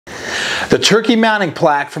The turkey mounting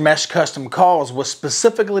plaque from ESH Custom Calls was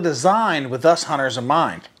specifically designed with us hunters in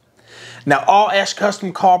mind. Now, all ESH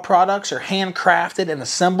Custom Call products are handcrafted and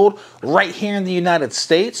assembled right here in the United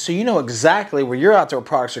States, so you know exactly where your outdoor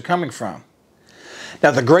products are coming from.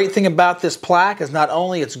 Now, the great thing about this plaque is not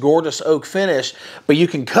only its gorgeous oak finish, but you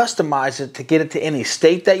can customize it to get it to any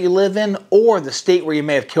state that you live in or the state where you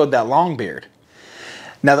may have killed that longbeard.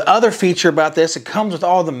 Now, the other feature about this, it comes with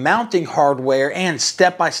all the mounting hardware and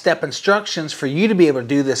step-by-step instructions for you to be able to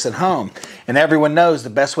do this at home. And everyone knows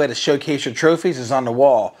the best way to showcase your trophies is on the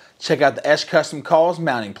wall. Check out the ESH Custom Calls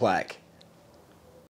mounting plaque.